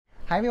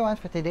Hi everyone,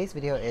 for today's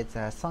video it's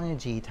a Sonia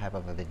G type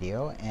of a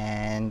video,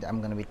 and I'm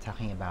going to be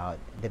talking about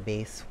the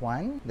base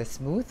one, the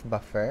smooth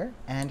buffer,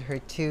 and her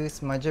two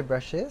smudger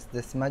brushes,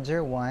 the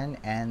Smudger 1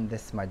 and the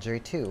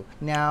Smudger 2.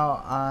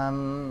 Now,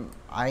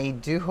 I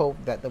do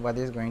hope that the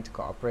weather is going to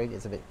cooperate.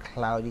 It's a bit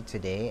cloudy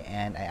today,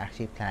 and I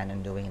actually plan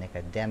on doing like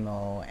a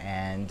demo,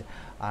 and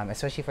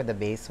especially for the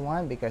base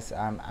one, because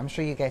I'm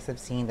sure you guys have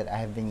seen that I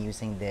have been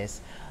using this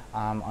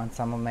on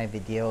some of my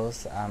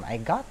videos. I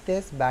got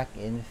this back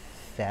in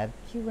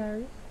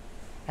February,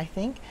 I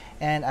think,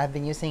 and I've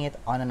been using it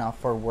on and off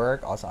for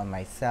work, also on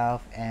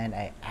myself, and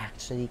I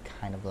actually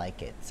kind of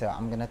like it. So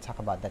I'm gonna talk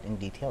about that in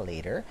detail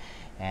later.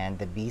 And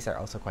the bees are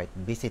also quite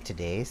busy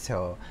today,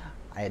 so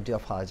I do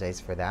apologize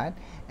for that.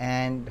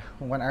 And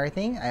one other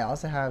thing, I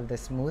also have the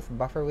smooth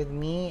buffer with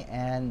me,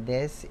 and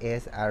this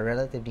is a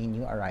relatively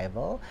new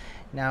arrival.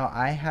 Now,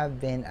 I have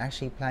been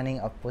actually planning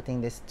of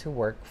putting this to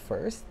work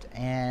first,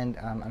 and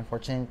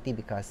unfortunately,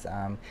 because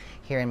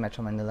here in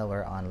Metro Manila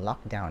we're on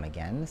lockdown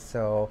again,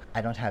 so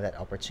I don't have that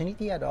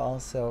opportunity at all.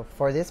 So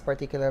for this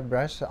particular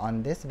brush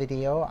on this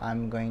video,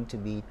 I'm going to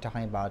be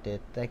talking about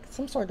it like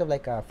some sort of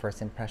like a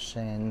first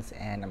impressions,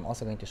 and I'm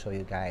also going to show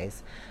you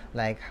guys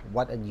like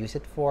what I'd use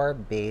it for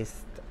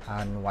based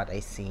on what I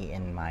see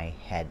in my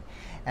head.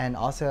 And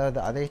also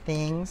the other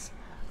things,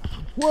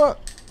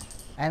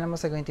 and I'm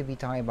also going to be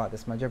talking about the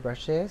smudger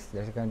brushes.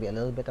 There's going to be a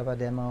little bit of a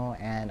demo,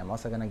 and I'm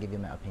also going to give you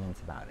my opinions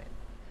about it.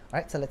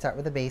 Alright, so let's start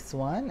with the base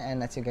one,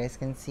 and as you guys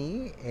can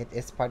see, it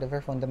is part of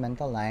her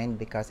fundamental line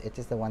because it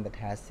is the one that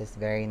has this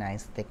very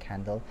nice thick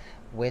handle,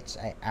 which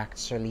I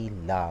actually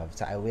love.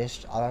 So I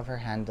wish all of her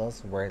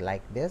handles were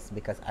like this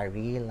because I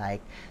really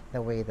like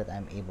the way that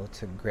I'm able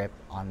to grip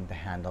on the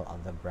handle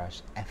of the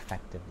brush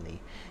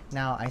effectively.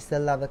 Now, I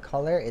still love the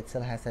color. It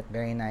still has that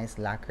very nice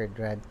lacquered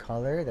red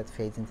color that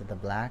fades into the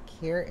black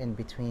here in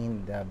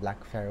between the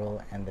black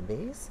ferrule and the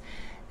base.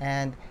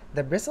 And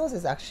the bristles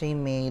is actually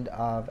made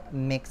of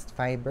mixed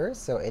fibers,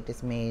 so it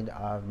is made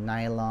of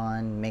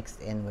nylon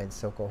mixed in with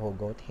Chikuhodo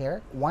goat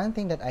hair. One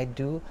thing that I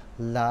do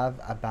love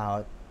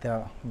about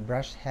the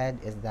brush head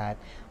is that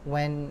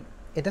when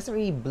it doesn't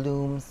really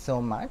bloom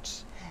so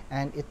much,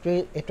 and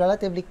it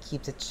relatively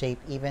keeps its shape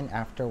even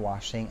after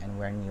washing and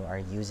when you are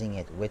using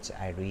it, which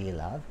I really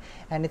love.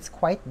 And it's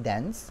quite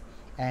dense,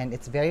 and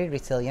it's very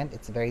resilient,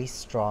 it's very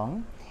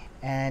strong,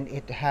 and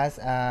it has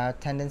a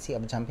tendency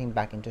of jumping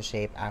back into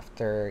shape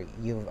after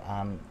you've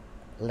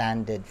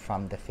landed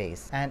from the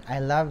face. And I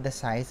love the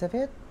size of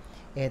it.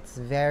 It's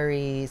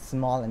very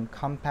small and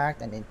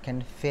compact, and it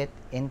can fit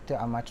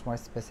into a much more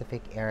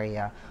specific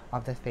area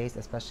of the face,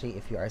 especially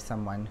if you are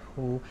someone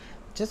who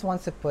just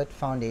wants to put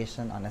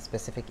foundation on a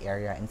specific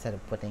area instead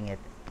of putting it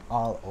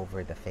all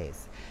over the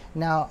face.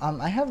 Now,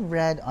 I have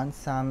read on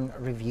some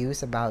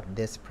reviews about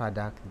this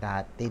product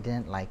that they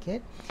didn't like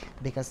it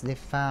because they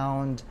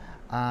found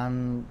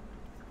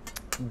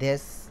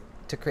this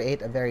to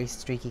create a very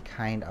streaky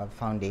kind of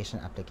foundation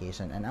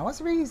application, and I was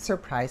really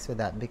surprised with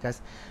that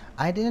because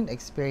I didn't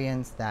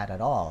experience that at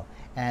all.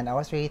 And I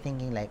was really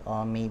thinking like,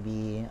 oh,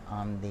 maybe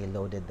they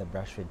loaded the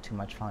brush with too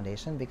much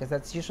foundation, because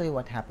that's usually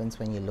what happens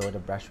when you load a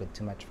brush with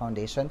too much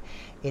foundation.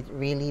 It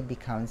really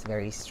becomes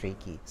very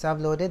streaky. So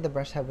I've loaded the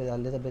brush head with a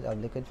little bit of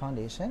liquid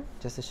foundation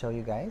just to show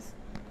you guys,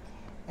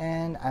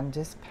 and I'm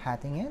just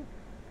patting it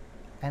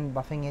and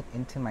buffing it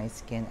into my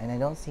skin, and I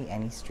don't see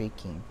any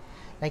streaking.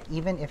 Like,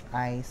 even if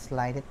I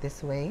slide it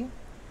this way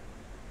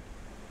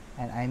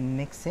and I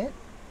mix it,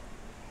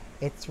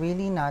 it's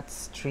really not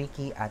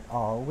streaky at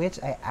all, which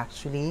I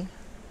actually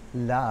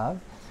love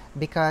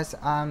because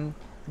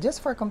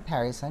just for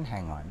comparison,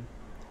 hang on,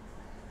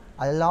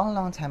 a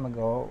long time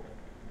ago,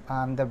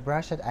 the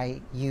brush that I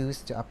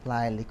used to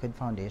apply liquid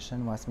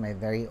foundation was my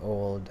very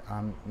old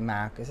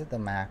MAC. Is it the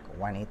MAC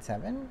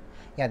 187?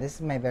 Yeah, this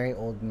is my very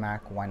old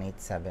MAC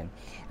 187.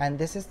 And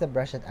this is the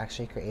brush that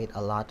actually create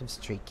a lot of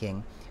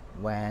streaking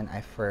when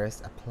I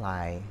first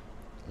apply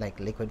like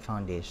liquid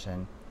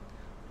foundation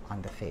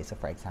on the face. So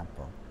for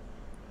example,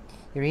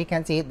 you really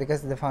can't see it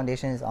because the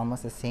foundation is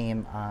almost the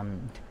same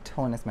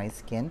tone as my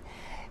skin.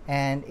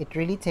 And it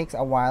really takes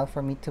a while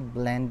for me to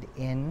blend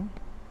in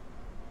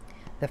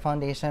the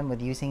foundation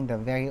with using the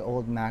very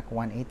old MAC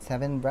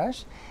 187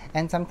 brush.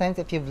 And sometimes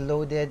if you've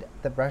loaded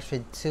the brush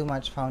with too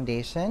much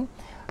foundation,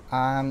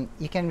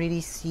 you can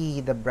really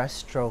see the brush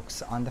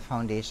strokes on the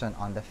foundation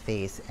on the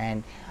face.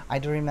 And I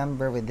do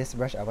remember with this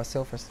brush, I was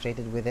so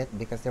frustrated with it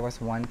because there was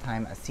one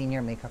time a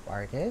senior makeup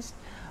artist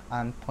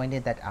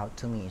pointed that out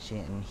to me,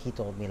 and he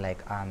told me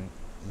like,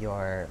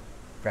 your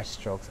brush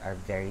strokes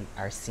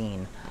are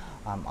seen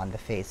on the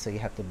face, so you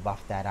have to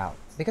buff that out.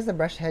 Because the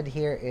brush head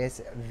here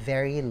is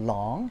very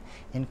long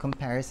in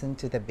comparison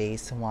to the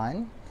base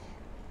one.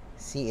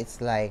 See,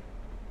 it's like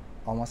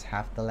almost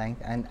half the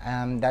length,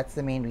 and that's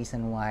the main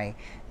reason why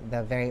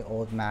the very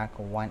old MAC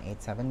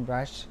 187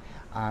 brush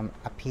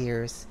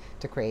appears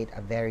to create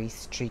a very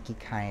streaky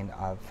kind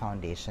of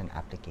foundation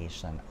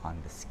application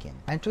on the skin.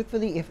 And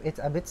truthfully, if it's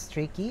a bit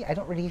streaky, I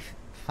don't really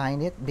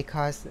find it,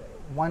 because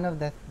one of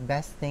the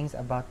best things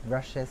about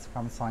brushes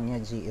from Sonia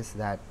G is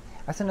that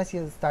As soon as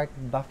you start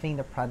buffing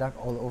the product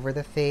all over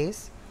the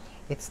face,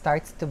 it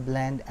starts to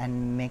blend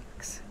and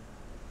mix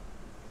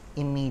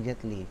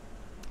immediately.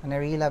 And I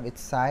really love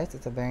its size.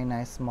 It's a very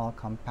nice small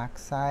compact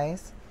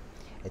size.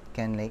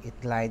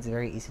 It glides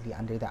very easily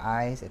under the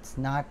eyes. It's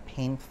not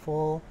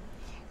painful.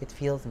 It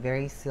feels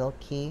very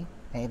silky,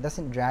 and it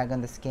doesn't drag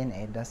on the skin.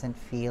 It doesn't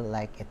feel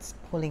like it's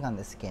pulling on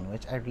the skin,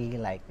 which I really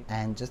like.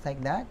 And just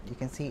like that, you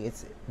can see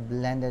it's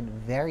blended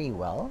very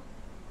well,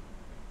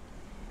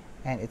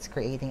 and it's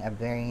creating a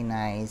very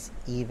nice,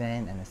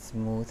 even, and a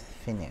smooth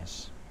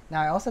finish.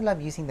 Now, I also love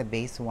using the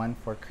base one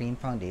for cream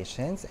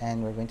foundations,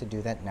 and we're going to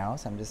do that now.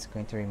 So I'm just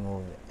going to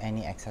remove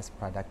any excess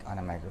product on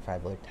a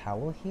microfiber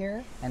towel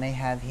here. And I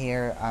have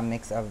here a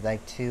mix of like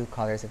 2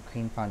 colors of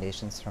cream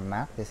foundations from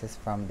MAC. This is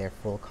from their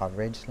full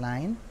coverage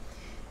line.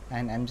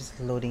 And I'm just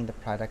loading the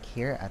product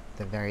here at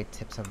the very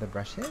tips of the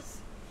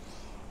brushes.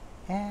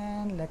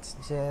 And let's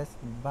just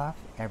buff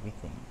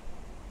everything.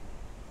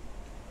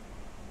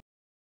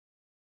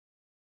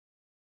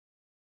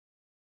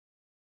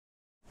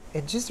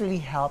 It just really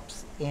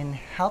helps in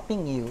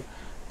helping you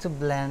to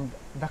blend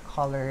the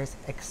colors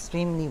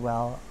extremely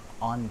well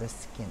on the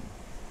skin.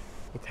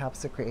 It helps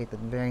to create a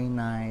very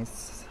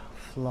nice,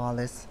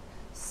 flawless,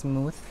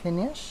 smooth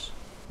finish.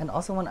 And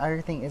also one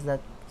other thing is that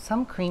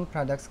some cream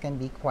products can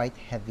be quite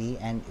heavy,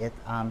 and it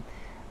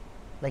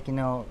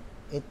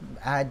it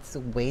adds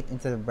weight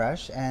into the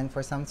brush, and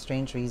for some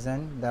strange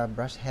reason the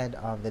brush head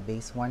of the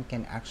base one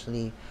can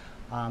actually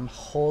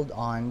hold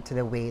on to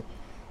the weight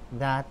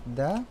that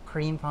the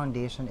cream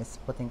foundation is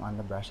putting on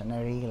the brush, and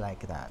I really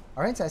like that.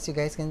 Alright, so as you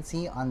guys can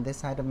see, on this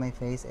side of my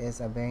face is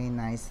a very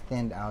nice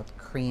thinned out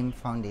cream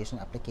foundation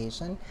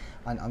application,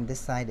 and on this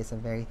side is a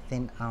very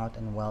thin out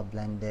and well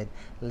blended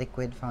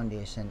liquid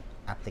foundation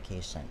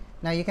application.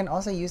 Now you can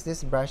also use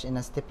this brush in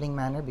a stippling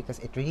manner because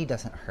it really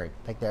doesn't hurt.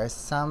 Like, there are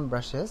some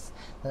brushes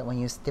that when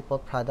you stipple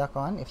product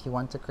on, if you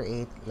want to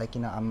create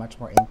a much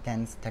more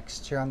intense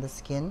texture on the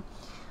skin,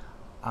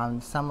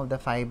 some of the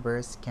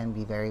fibers can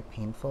be very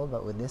painful,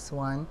 but with this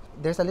one,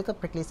 there's a little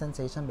prickly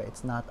sensation, but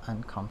it's not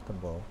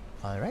uncomfortable.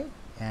 Alright,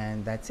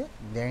 and that's it.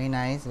 Very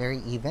nice,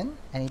 very even,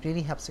 and it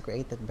really helps to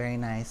create that very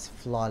nice,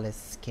 flawless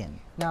skin.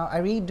 Now, I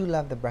really do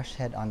love the brush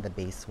head on the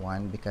base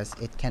one because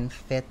it can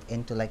fit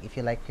into, like, if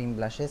you like cream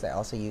blushes, I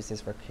also use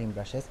this for cream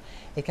blushes.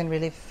 It can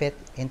really fit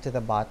into the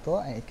bottle,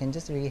 and it can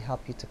just really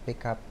help you to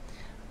pick up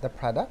the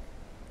product.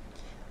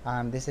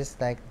 This is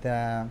like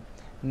the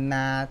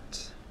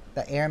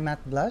Air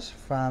Matte Blush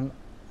from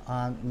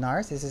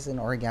NARS. This is an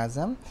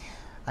Orgasm.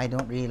 I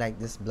don't really like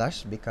this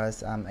blush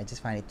because I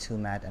just find it too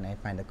matte, and I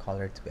find the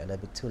color to be a little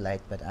bit too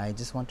light, but I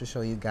just want to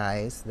show you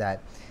guys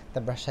that the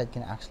brush head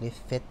can actually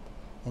fit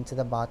into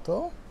the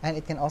bottle, and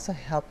it can also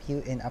help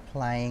you in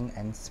applying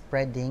and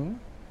spreading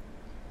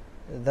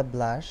the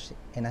blush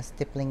in a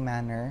stippling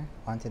manner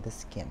onto the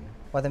skin.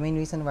 Well, the main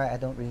reason why I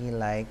don't really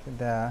like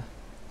the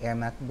Air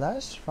Matte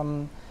Blush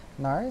from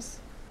NARS,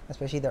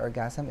 especially the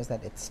Orgasm, is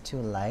that it's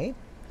too light.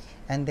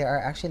 And there are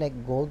actually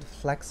like gold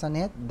flecks on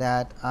it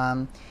that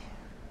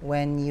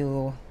when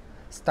you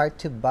start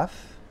to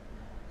buff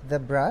the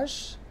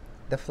brush,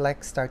 the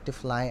flecks start to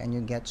fly, and you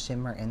get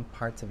shimmer in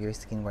parts of your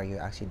skin where you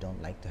actually don't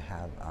like to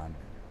have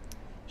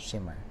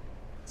shimmer.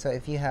 So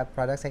if you have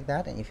products like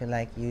that, and if you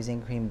like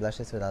using cream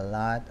blushes with a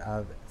lot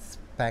of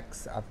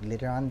specks of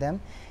glitter on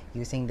them,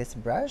 using this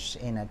brush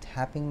in a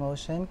tapping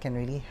motion can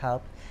really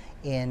help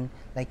in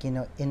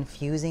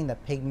infusing the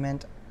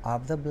pigment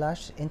of the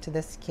blush into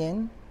the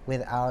skin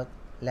without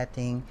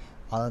letting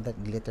all of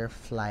that glitter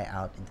fly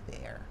out into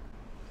the air.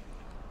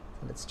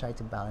 So let's try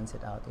to balance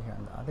it out here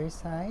on the other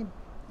side,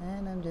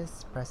 and I'm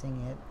just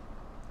pressing it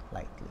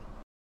lightly.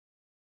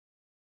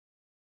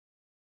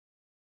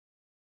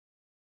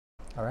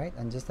 Alright,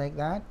 and just like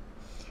that,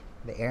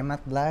 the Air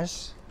Matte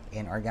Blush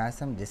in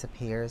Orgasm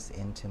disappears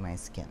into my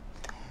skin.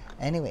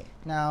 Anyway,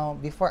 now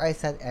before I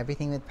set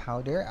everything with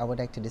powder, I would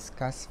like to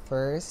discuss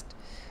first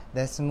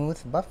the smooth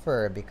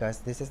buffer, because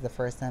this is the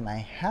first time I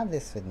have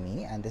this with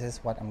me, and this is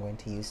what I'm going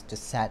to use to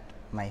set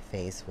my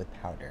face with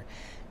powder.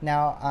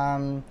 Now,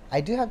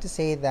 I do have to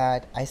say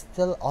that I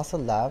still also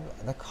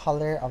love the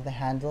color of the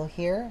handle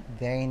here.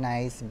 Very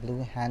nice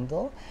blue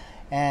handle.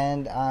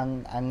 And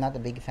I'm not a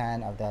big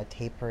fan of the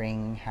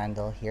tapering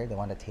handle here, the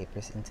one that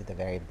tapers into the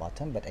very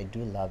bottom, but I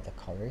do love the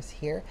colors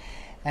here.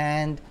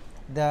 And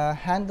the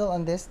handle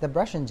on this, the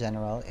brush in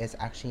general, is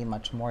actually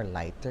much more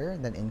lighter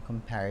than in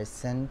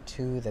comparison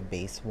to the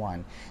base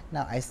one.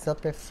 Now, I still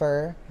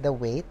prefer the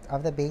weight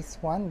of the base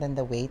one than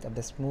the weight of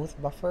the smooth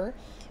buffer,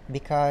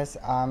 because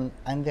I'm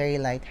very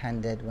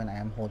light-handed when I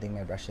am holding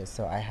my brushes.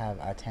 So I have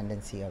a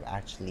tendency of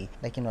actually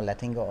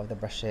letting go of the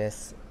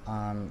brushes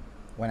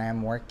when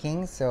I'm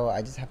working. So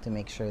I just have to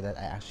make sure that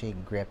I actually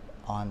grip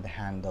on the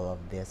handle of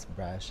this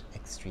brush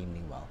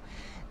extremely well.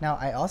 Now,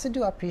 I also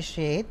do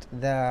appreciate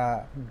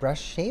the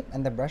brush shape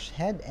and the brush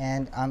head,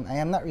 and I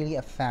am not really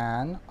a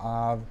fan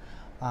of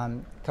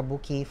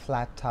kabuki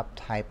flat top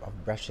type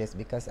of brushes,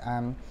 because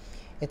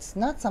It's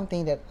not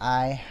something that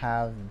I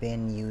have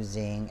been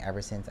using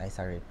ever since I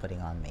started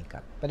putting on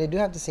makeup. But I do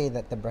have to say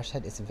that the brush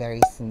head is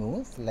very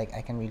smooth. Like,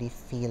 I can really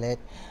feel it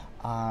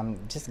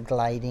just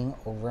gliding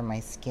over my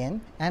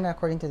skin. And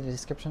according to the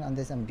description on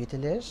this on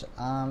Beautylish,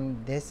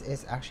 this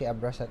is actually a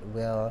brush that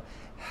will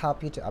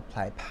help you to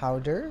apply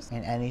powders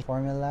in any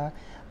formula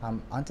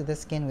onto the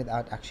skin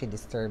without actually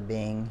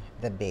disturbing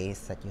the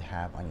base that you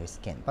have on your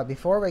skin. But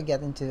before we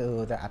get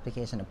into the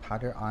application of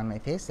powder on my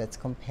face, let's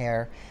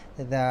compare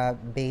the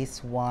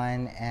base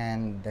one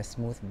and the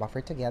smooth buffer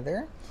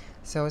together.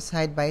 So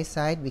side by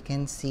side, we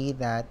can see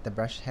that the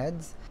brush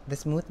heads, the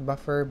smooth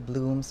buffer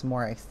blooms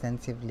more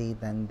extensively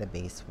than the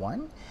base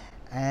one.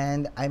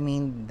 And I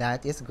mean,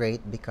 that is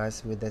great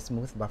because with the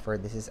smooth buffer,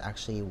 this is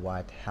actually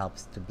what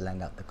helps to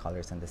blend out the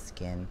colors on the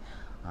skin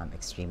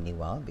extremely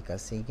well,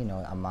 because you know,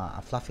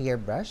 a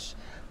fluffier brush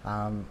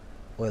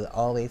will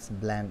always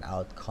blend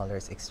out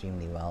colors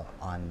extremely well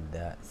on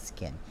the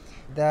skin.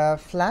 The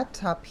flat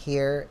top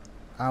here,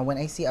 when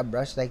I see a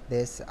brush like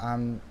this,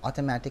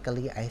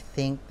 automatically I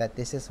think that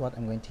this is what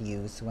I'm going to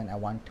use when I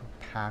want to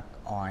pack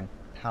on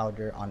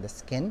powder on the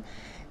skin.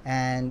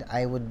 And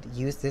I would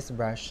use this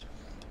brush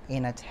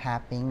in a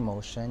tapping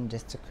motion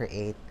just to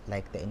create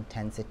like the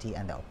intensity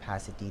and the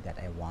opacity that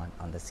I want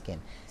on the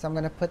skin. So I'm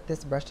going to put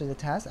this brush to the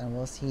test and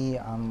we'll see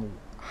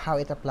how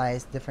it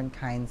applies different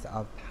kinds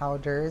of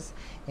powders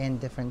in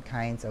different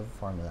kinds of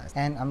formulas.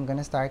 And I'm going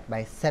to start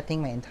by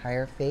setting my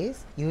entire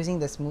face using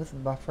the smooth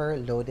buffer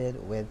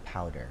loaded with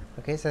powder.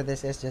 Okay, so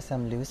this is just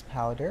some loose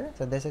powder.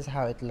 So this is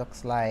how it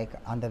looks like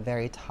on the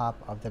very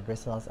top of the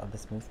bristles of the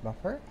smooth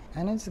buffer.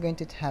 And I'm just going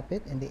to tap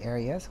it in the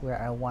areas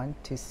where I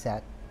want to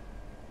set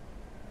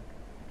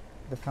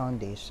the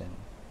foundation,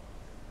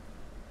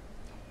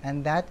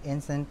 and that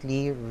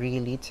instantly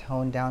really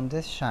toned down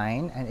the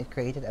shine and it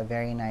created a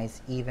very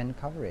nice even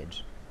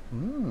coverage.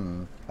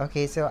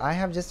 Okay, so I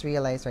have just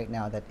realized right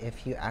now that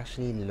if you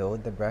actually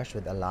load the brush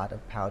with a lot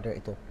of powder,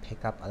 it will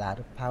pick up a lot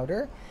of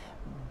powder,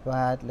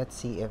 but let's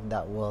see if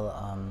that will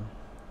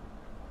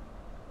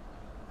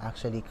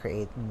actually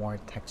create more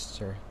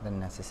texture than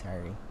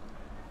necessary.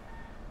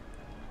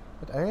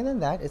 But other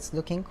than that, it's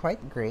looking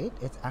quite great.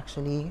 It's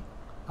actually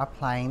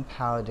applying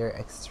powder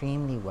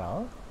extremely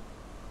well.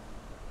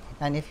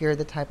 And if you're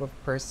the type of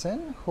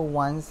person who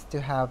wants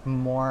to have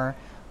more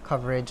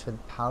coverage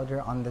with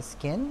powder on the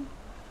skin,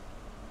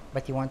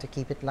 but you want to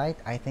keep it light,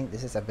 I think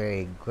this is a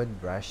very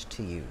good brush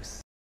to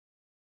use.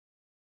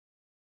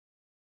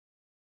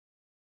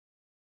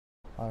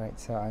 Alright,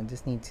 so I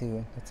just need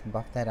to, let's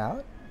buff that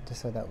out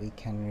just so that we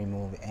can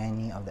remove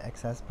any of the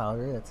excess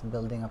powder that's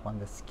building up on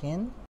the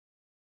skin.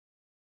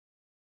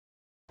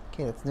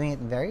 Okay, that's doing it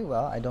very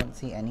well. I don't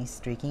see any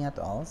streaking at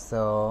all.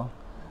 So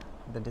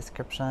the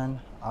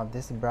description of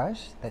this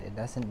brush, that it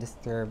doesn't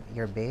disturb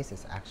your base,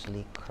 is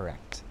actually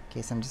correct.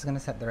 Okay, so I'm just going to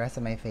set the rest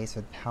of my face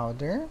with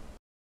powder.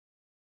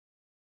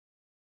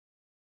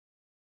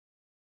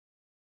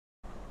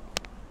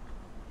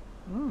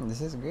 This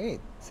is great.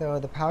 So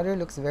the powder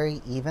looks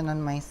very even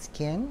on my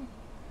skin.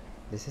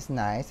 This is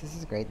nice, this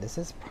is great, this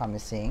is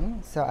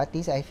promising. So at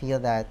least I feel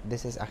that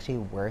this is actually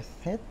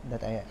worth it,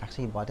 that I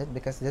actually bought it,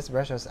 because this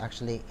brush was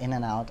actually in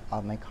and out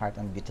of my cart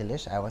on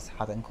Beautylish. I was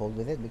hot and cold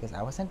with it because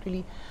I wasn't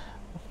really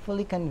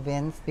fully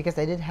convinced, because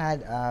I did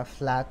had a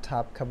flat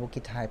top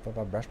kabuki type of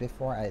a brush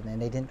before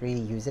and I didn't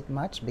really use it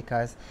much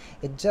because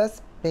it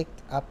just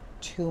picked up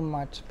too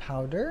much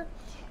powder,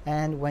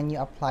 and when you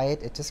apply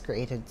it, it just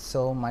created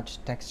so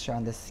much texture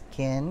on the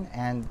skin,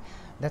 and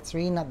that's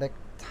really not the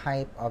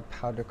type of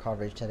powder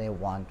coverage that I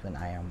want when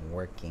I am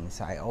working.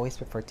 So I always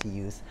prefer to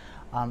use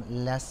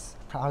less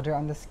powder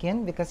on the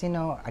skin, because you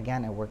know,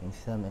 again, I work in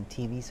film and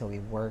TV, so we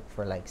work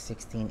for like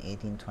 16,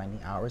 18,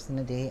 20 hours in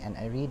a day, and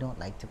I really don't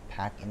like to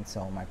pack in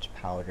so much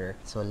powder.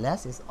 So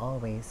less is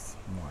always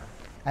more.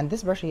 And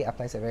this brush really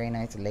applies a very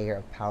nice layer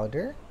of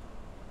powder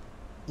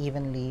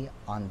evenly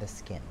on the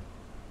skin.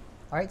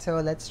 Alright, so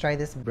let's try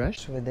this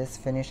brush with this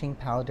finishing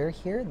powder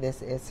here.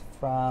 This is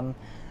from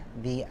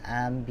the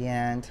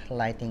Ambient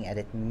Lighting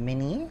Edit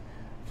Mini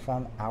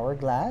from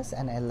Hourglass,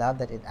 and I love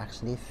that it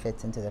actually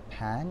fits into the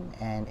pan,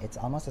 and it's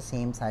almost the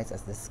same size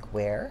as the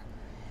square,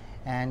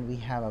 and we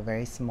have a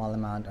very small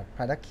amount of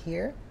product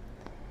here.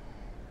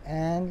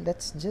 And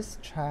let's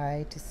just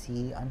try to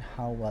see on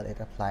how well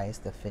it applies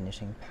the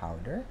finishing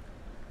powder.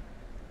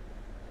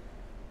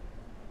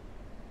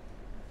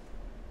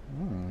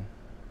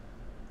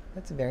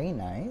 That's very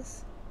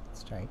nice.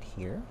 Let's try it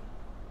here.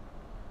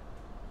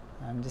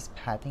 I'm just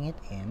patting it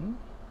in.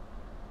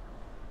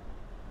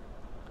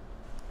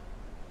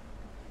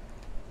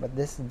 But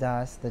this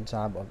does the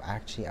job of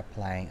actually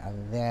applying a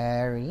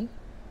very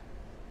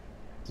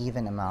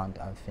even amount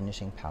of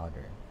finishing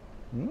powder.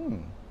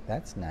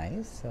 That's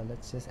nice. So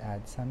let's just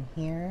add some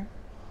here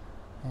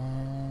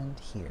and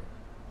here.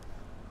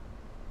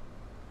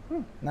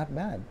 Not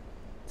bad.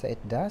 So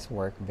it does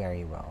work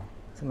very well.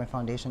 So my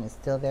foundation is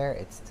still there,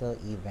 it's still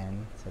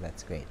even, so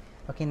that's great.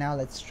 Okay, now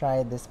let's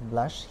try this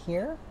blush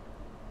here.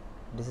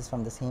 This is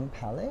from the same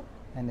palette,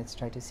 and let's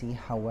try to see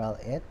how well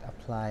it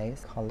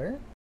applies color.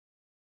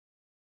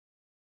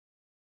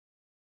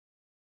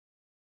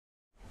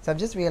 So I've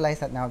just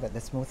realized that now that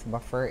the smooth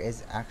buffer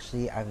is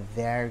actually a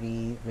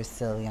very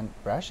resilient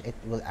brush. It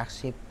will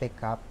actually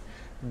pick up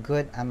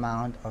good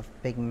amount of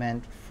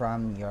pigment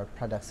from your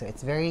product. So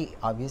it's very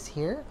obvious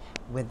here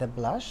with the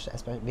blush,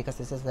 especially because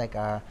this is like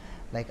a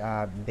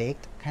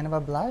baked kind of a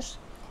blush.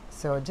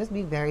 So just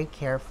be very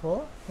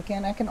careful. Okay,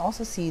 and I can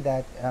also see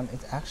that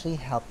it's actually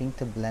helping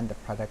to blend the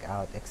product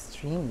out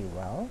extremely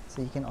well.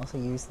 So you can also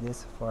use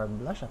this for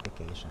blush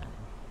application.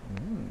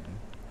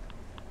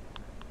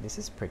 This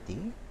is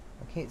pretty.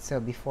 Okay, so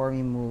before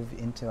we move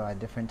into a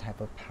different type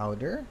of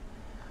powder,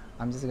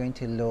 I'm just going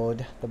to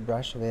load the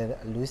brush with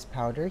loose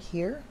powder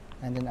here,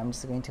 and then I'm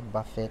just going to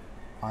buff it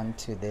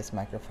onto this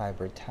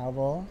microfiber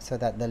towel so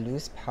that the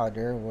loose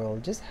powder will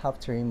just help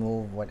to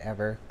remove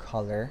whatever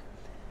color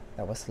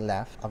that was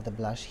left of the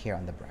blush here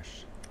on the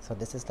brush. So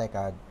this is like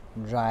a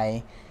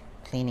dry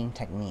cleaning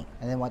technique.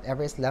 And then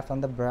whatever is left on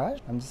the brush,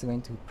 I'm just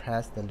going to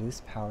press the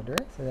loose powder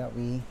so that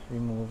we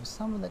remove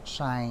some of that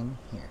shine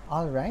here.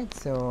 Alright,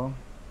 so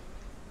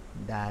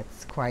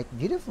that's quite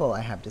beautiful,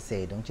 I have to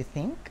say, don't you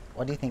think?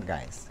 What do you think,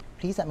 guys?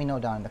 Please let me know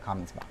down in the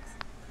comments box.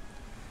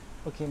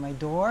 Okay, my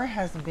door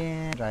has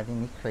been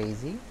driving me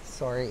crazy.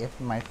 Sorry if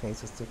my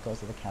face was too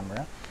close to the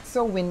camera. It's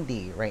so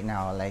windy right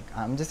now. Like,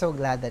 I'm just so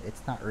glad that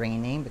it's not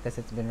raining because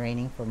it's been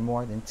raining for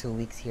more than 2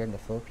 weeks here in the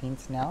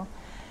Philippines now.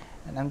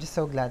 And I'm just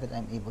so glad that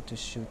I'm able to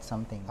shoot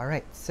something.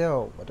 Alright,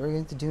 so what we're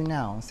going to do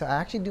now. So I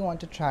actually do want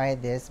to try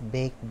this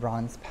baked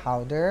bronze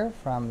powder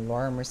from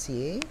Laura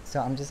Mercier. So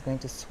I'm just going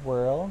to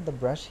swirl the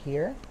brush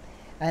here.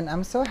 And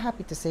I'm so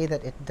happy to say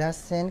that it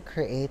doesn't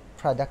create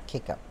product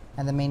kick-up.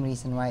 And the main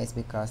reason why is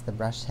because the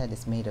brush head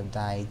is made of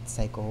dyed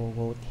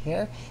Chikuhodo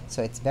hair.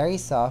 So it's very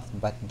soft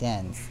but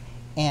dense.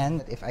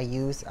 And if I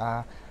use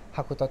a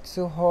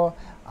Hakutotsuho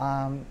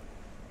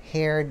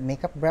haired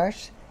makeup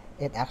brush,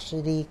 it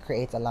actually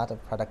creates a lot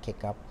of product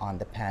kick-up on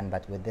the pan,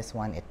 but with this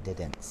one it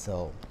didn't,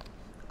 so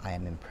I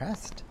am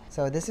impressed.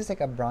 So this is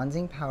like a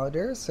bronzing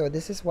powder, so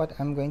this is what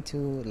I'm going to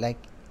like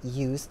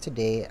use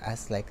today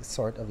as like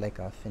sort of like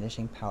a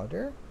finishing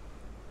powder.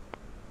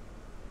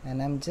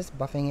 And I'm just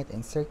buffing it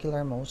in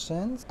circular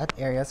motions at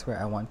areas where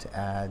I want to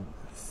add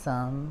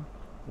some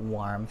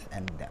warmth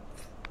and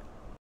depth.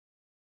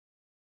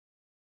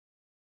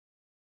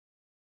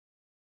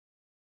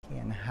 And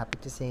I'm happy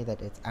to say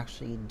that it's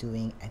actually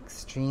doing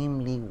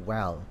extremely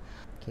well.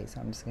 Okay, so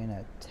I'm just going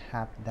to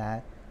tap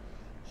that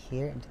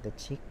here into the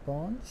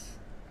cheekbones,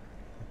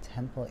 the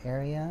temple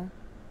area,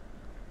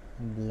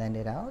 and blend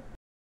it out.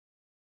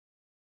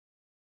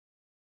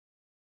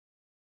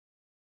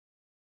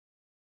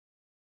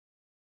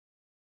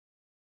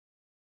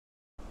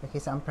 Okay,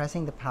 so I'm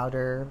pressing the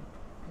powder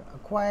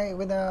quite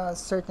with a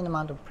certain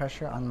amount of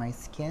pressure on my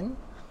skin.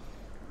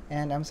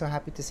 And I'm so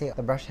happy to say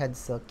the brush head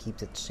still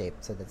keeps its shape,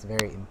 so that's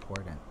very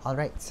important.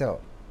 Alright, so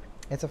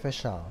it's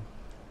official.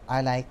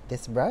 I like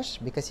this brush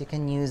because you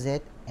can use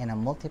it in a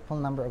multiple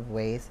number of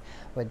ways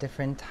with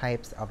different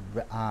types of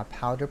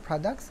powder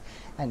products,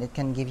 and it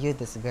can give you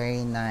this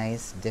very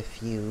nice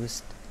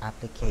diffused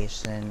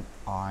application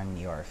on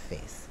your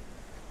face.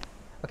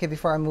 Okay,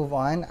 before I move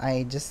on,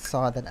 I just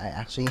saw that I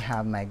actually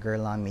have my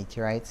Guerlain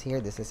meteorites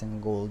here. This is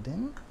in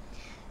golden.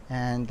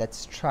 And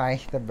let's try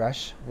the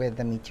brush with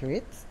the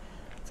meteorites.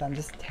 So I'm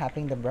just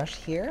tapping the brush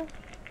here,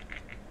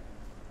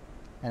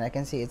 and I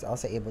can see it's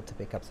also able to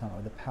pick up some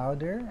of the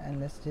powder, and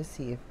let's just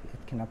see if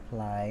it can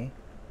apply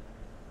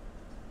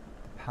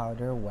the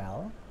powder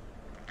well.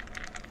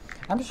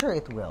 I'm sure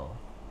it will.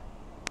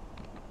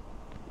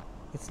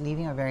 It's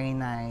leaving a very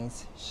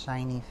nice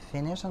shiny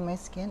finish on my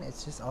skin.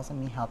 It's just also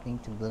me helping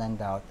to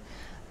blend out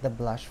the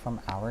blush from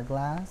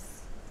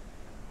Hourglass,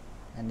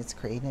 and it's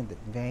creating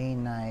a very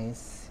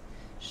nice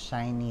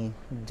shiny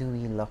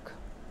dewy look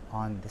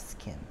on the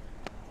skin.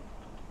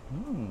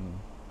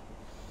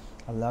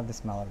 I love the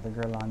smell of the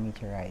Guerlain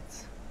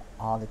meteorites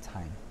all the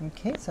time.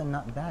 Okay, so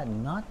not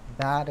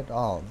bad at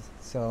all.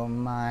 So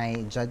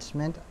my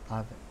judgment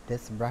of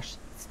this brush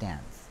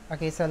stands.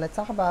 Okay, so let's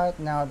talk about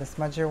now the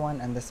Smudger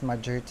 1 and the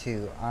Smudger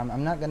 2.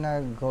 I'm not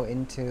gonna go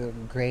into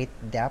great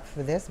depth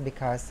with this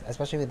because,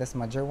 especially with the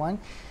Smudger 1,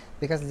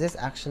 because this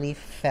actually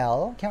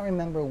fell. Can't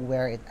remember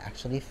where it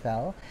actually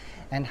fell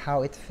and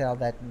how it fell,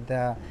 that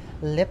the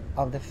lip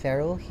of the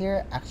ferrule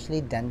here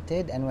actually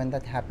dented, and when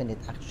that happened it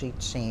actually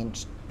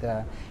changed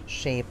the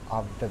shape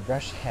of the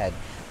brush head.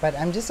 But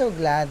I'm just so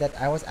glad that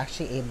I was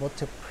actually able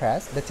to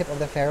press the tip of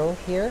the ferrule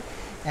here,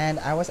 and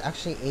I was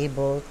actually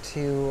able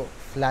to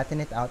flatten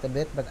it out a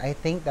bit, but I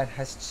think that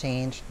has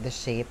changed the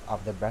shape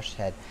of the brush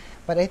head.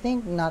 But I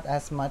think not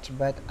as much,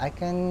 but I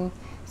can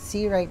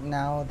see right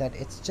now that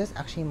it's just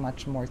actually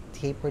much more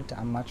tapered to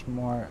a much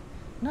more,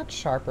 not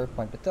sharper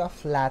point, but to a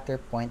flatter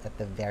point at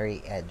the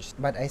very edge.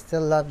 But I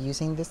still love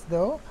using this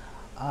though.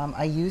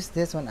 I use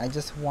this when I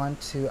just want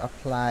to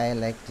apply,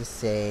 like, just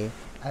say,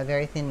 a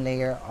very thin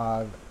layer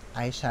of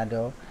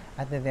eyeshadow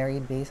at the very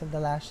base of the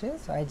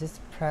lashes. So I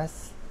just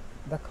press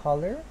the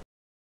color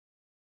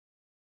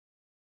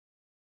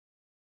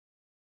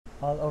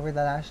all over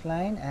the lash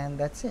line, and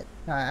that's it.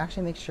 Now I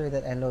actually make sure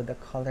that I load the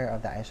color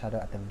of the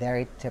eyeshadow at the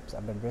very tips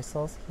of the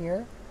bristles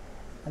here,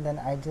 and then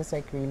I just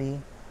like really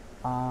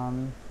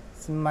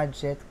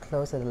smudge it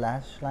close to the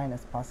lash line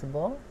as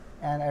possible.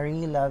 And I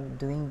really love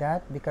doing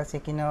that because,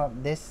 like, you know,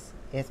 this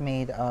is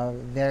made of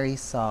very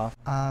soft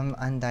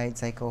undyed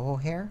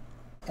Chikuhodo hair.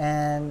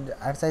 And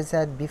as I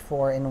said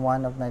before in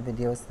one of my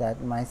videos,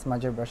 that my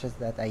smudger brushes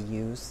that I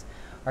use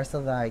are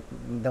still like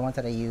the ones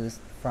that I used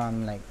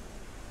from like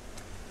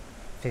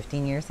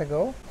 15 years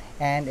ago,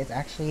 and it's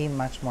actually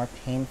much more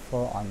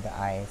painful on the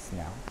eyes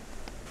now.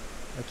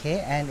 Okay,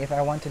 and if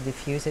I want to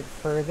diffuse it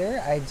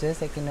further, I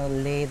just, like, you know,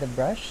 lay the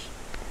brush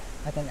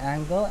at an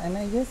angle and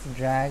I just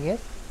drag it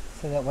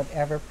so that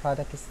whatever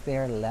product is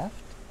there left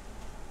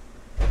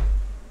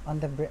on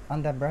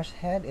the brush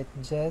head, it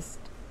just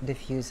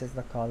diffuses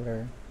the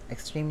color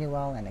extremely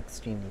well and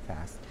extremely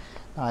fast.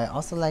 Now, I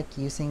also like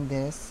using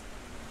this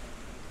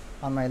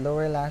on my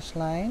lower lash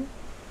line,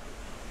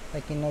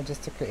 like, you know,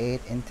 just to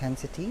create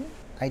intensity.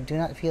 I do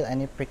not feel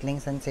any prickling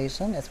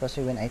sensation,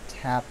 especially when I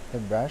tap the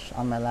brush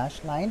on my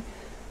lash line,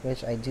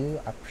 which I do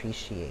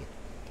appreciate.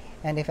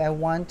 And if I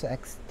want to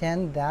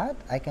extend that,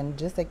 I can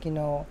just, like, you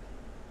know,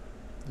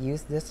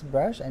 use this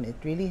brush, and it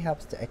really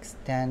helps to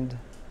extend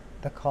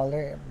the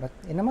color, but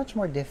in a much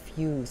more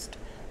diffused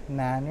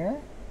manner.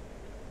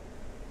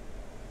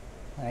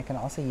 And I can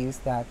also use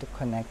that to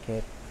connect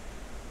it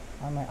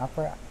on my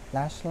upper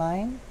lash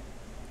line,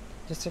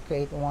 just to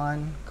create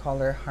one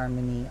color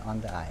harmony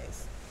on the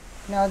eyes.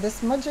 Now, the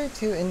Smudger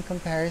 2, in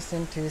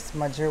comparison to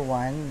Smudger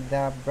 1,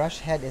 the brush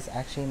head is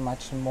actually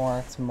much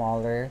more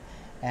smaller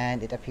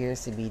and it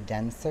appears to be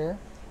denser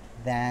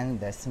than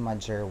the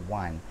Smudger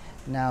 1.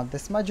 Now, the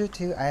Smudger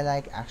 2, I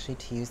like actually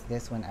to use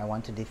this when I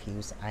want to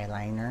diffuse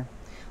eyeliner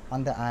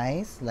on the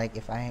eyes. Like,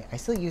 if I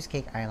still use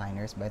cake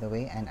eyeliners, by the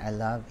way, and I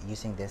love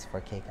using this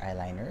for cake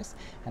eyeliners,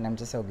 and I'm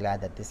just so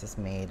glad that this is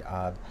made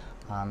of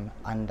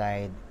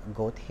undyed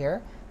goat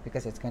hair,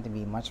 because it's going to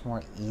be much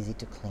more easy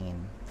to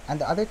clean. And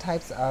the other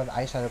types of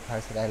eyeshadow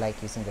products that I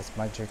like using the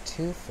Smudger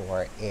 2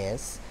 for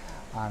is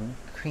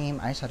cream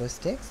eyeshadow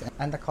sticks,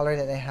 and the color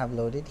that I have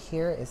loaded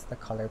here is the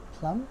color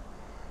Plum,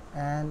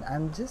 and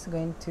I'm just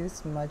going to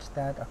smudge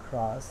that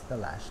across the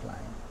lash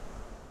line.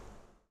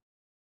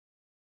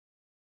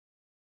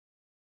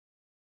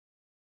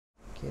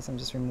 Okay, so I'm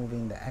just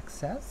removing the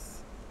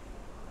excess,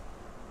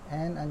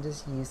 and I'm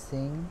just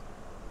using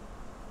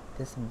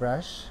this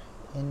brush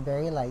in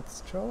very light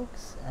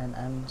strokes, and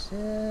I'm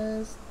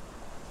just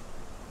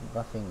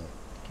buffing it.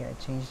 Okay, I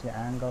changed the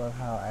angle of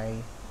how I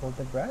hold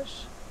the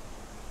brush,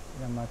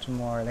 a much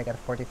more like at a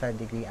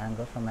 45-degree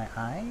angle from my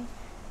eye,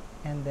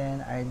 and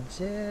then I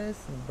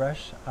just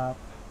brush up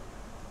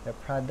the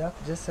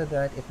product just so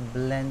that it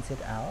blends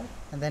it out.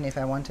 And then if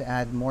I want to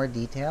add more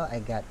detail, I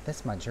got the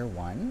Smudger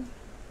 1,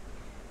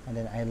 and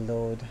then I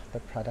load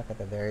the product at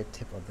the very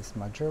tip of the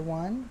Smudger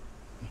 1,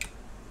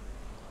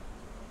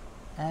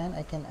 and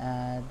I can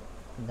add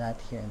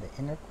that here in the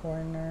inner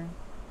corner,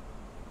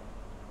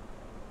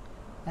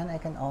 and I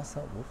can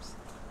also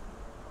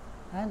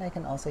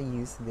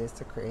use this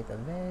to create a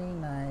very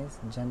nice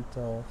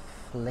gentle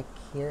flick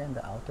here in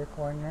the outer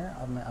corner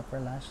of my upper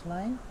lash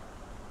line,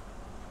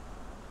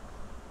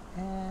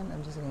 and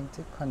I'm just going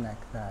to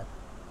connect that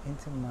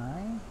into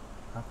my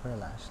upper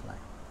lash line.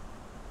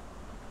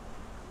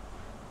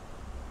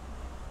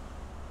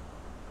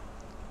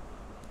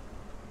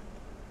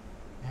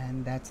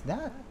 And that's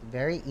that.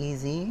 Very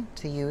easy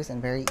to use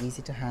and very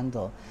easy to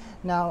handle.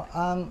 Now,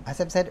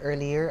 as I've said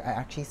earlier, I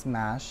actually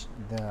smashed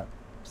the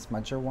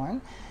Smudger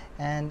 1,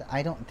 and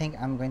I don't think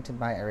I'm going to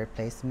buy a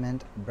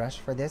replacement brush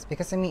for this,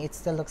 because to me it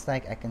still looks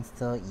like I can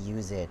still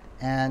use it.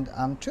 And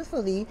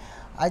truthfully,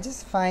 I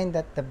just find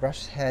that the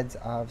brush heads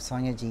of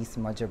Sonia G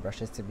Smudger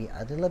brushes to be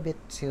a little bit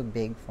too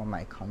big for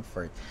my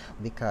comfort,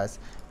 because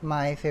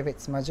my favorite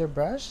Smudger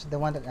brush, the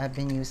one that I've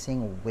been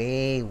using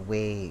way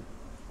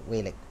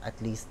like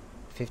at least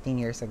 15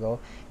 years ago,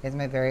 is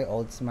my very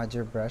old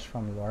Smudger brush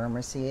from Laura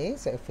Mercier.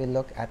 So if we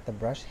look at the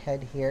brush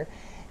head here,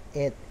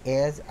 it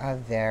is a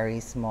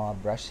very small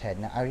brush head.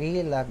 Now, I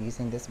really love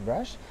using this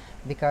brush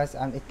because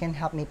it can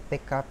help me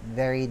pick up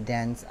very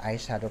dense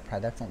eyeshadow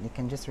products, and it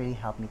can just really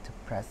help me to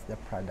press the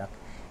product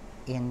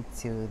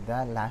into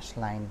the lash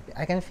line.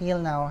 I can feel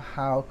now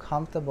how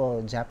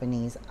comfortable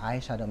Japanese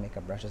eyeshadow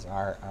makeup brushes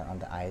are on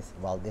the eyes.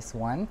 Well, this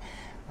one,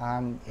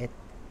 it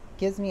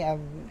gives me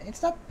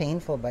it's not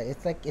painful, but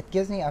it's like it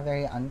gives me a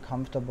very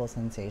uncomfortable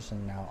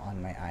sensation now on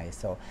my eyes.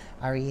 So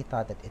I really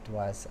thought that it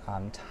was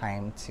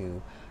time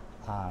to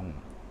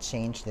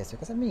change this,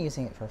 because I've been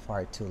using it for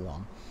far too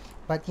long.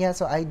 But yeah,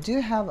 so I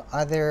do have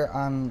other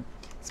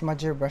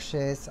smudger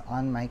brushes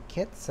on my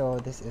kit. So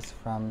this is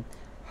from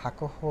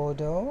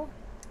Chikuhodo.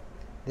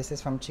 This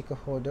is from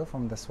Chikuhodo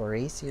from the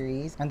Soiree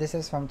series, and this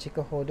is from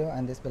Chikuhodo,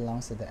 and this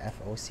belongs to the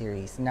FO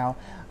series. Now,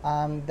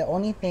 the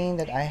only thing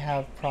that I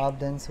have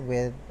problems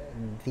with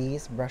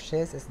these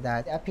brushes is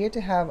that they appear to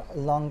have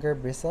longer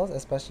bristles,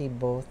 especially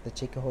both the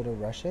Chikuhodo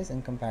brushes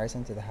in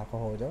comparison to the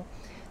Chikuhodo.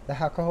 The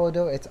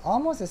Chikuhodo, it's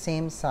almost the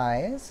same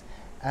size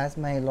as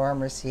my Laura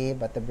Mercier,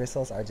 but the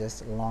bristles are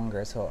just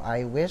longer. So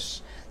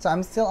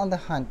I'm still on the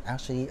hunt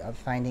actually of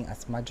finding a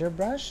smudger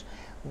brush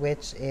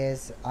which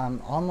is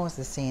almost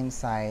the same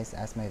size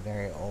as my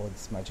very old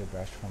smudger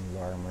brush from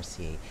Laura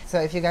Mercier. So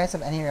if you guys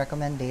have any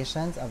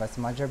recommendations of a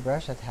smudger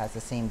brush that has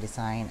the same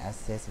design as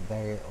this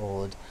very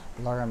old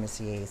Laura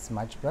Mercier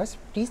smudge brush,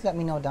 please let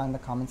me know down in the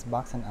comments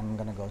box and I'm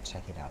gonna go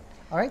check it out.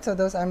 Alright, so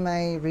those are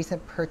my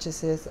recent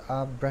purchases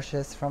of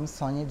brushes from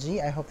Sonia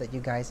G. I hope that you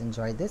guys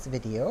enjoyed this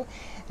video.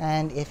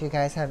 And if you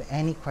guys have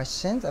any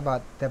questions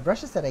about the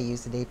brushes that I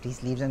used today,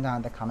 please leave them down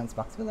in the comments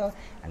box below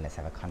and let's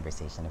have a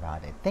conversation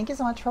about it. Thank you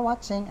so much for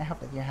watching. I hope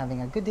that you're having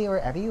a good day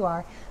wherever you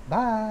are.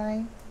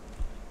 Bye!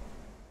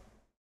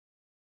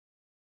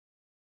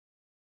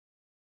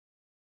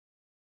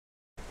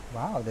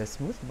 Wow, the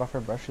smooth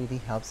buffer brush really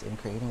helps in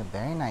creating a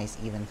very nice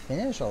even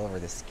finish all over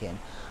the skin.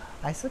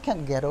 I still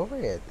can't get over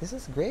it. This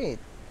is great.